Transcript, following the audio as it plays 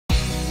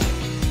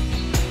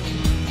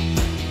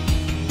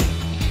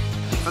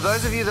For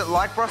those of you that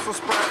like Brussels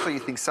sprouts, or you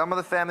think some of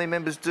the family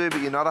members do,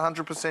 but you're not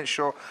 100%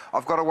 sure,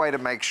 I've got a way to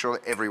make sure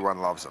that everyone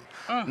loves them.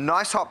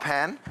 Nice hot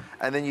pan,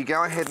 and then you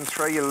go ahead and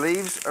throw your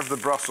leaves of the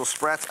Brussels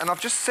sprouts, and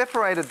I've just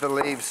separated the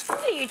leaves.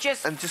 You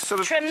just, and just sort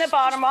of trim the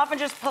bottom off and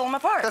just pull them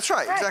apart. That's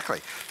right, exactly.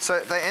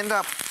 So they end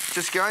up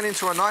just going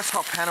into a nice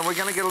hot pan, and we're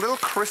going to get a little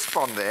crisp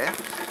on there.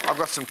 I've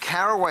got some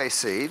caraway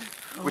seed.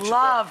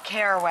 Love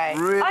caraway.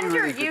 Really,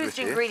 underused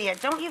really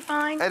ingredient, don't you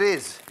find? It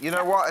is. You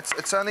know what?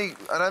 It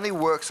only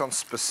works on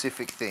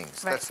specific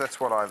things. Right. That's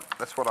what I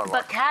like.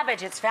 But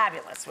cabbage, it's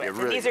fabulous with. Yeah,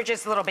 really And these are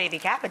just little baby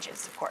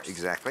cabbages, of course.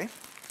 Exactly.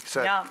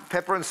 So Yum.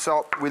 pepper and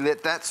salt. We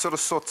let that sort of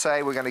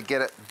saute. We're going to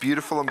get it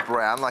beautiful and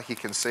brown, like you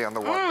can see on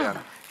the one down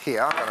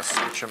here. I'm going to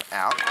switch them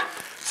out.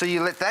 So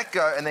you let that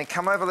go, and then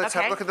come over. Let's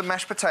have a look at the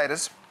mashed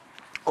potatoes.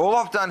 All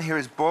I've done here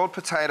is boiled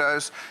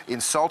potatoes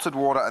in salted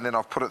water, and then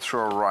I've put it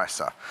through a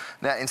ricer.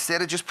 Now,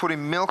 instead of just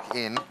putting milk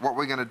in, what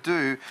we're going to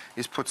do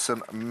is put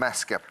some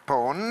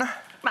mascarpone.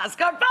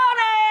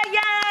 Mascarpone!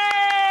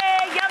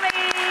 Yay!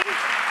 Yummy!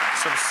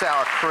 Some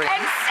sour cream.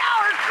 And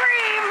sour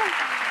cream!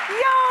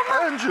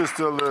 Yum! And just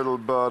a little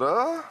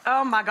butter.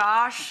 Oh my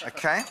gosh.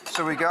 Okay,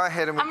 so we go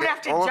ahead and we I'm gonna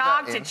have get to all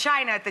jog of that to in.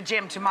 China at the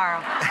gym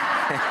tomorrow.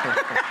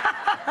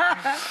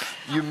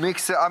 You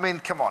mix it, I mean,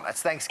 come on,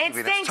 it's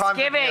Thanksgiving. It's time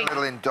to be a Thanksgiving.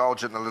 little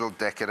indulgent and a little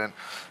decadent.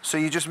 So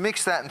you just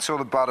mix that until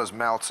the butter's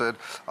melted.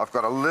 I've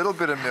got a little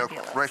bit of milk.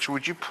 Fabulous. Rachel,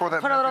 would you pour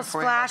that Put milk a little in for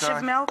me, splash darling?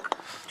 of milk.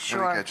 There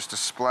we go, Sure. just a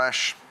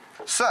splash.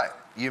 So,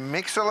 you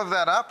mix all of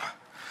that up,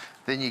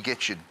 then you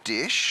get your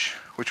dish,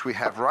 which we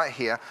have right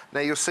here. Now,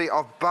 you'll see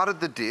I've buttered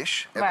the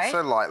dish ever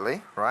so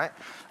lightly, right?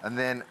 And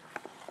then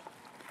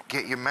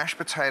get your mashed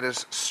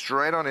potatoes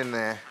straight on in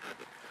there.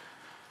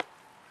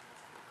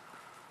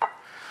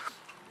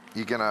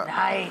 You're gonna...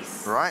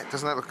 Nice. Right?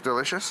 Doesn't that look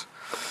delicious?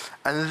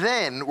 And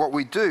then what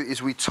we do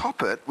is we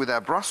top it with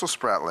our Brussels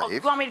sprout Oh,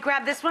 leaf. you want me to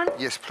grab this one?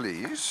 Yes,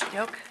 please.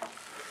 Yoke.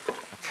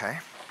 Okay.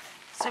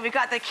 So we've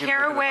got the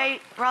caraway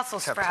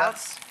Brussels Tap, tap.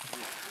 sprouts.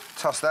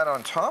 Toss that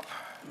on top.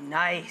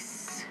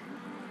 Nice.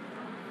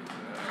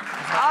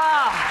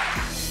 Ah,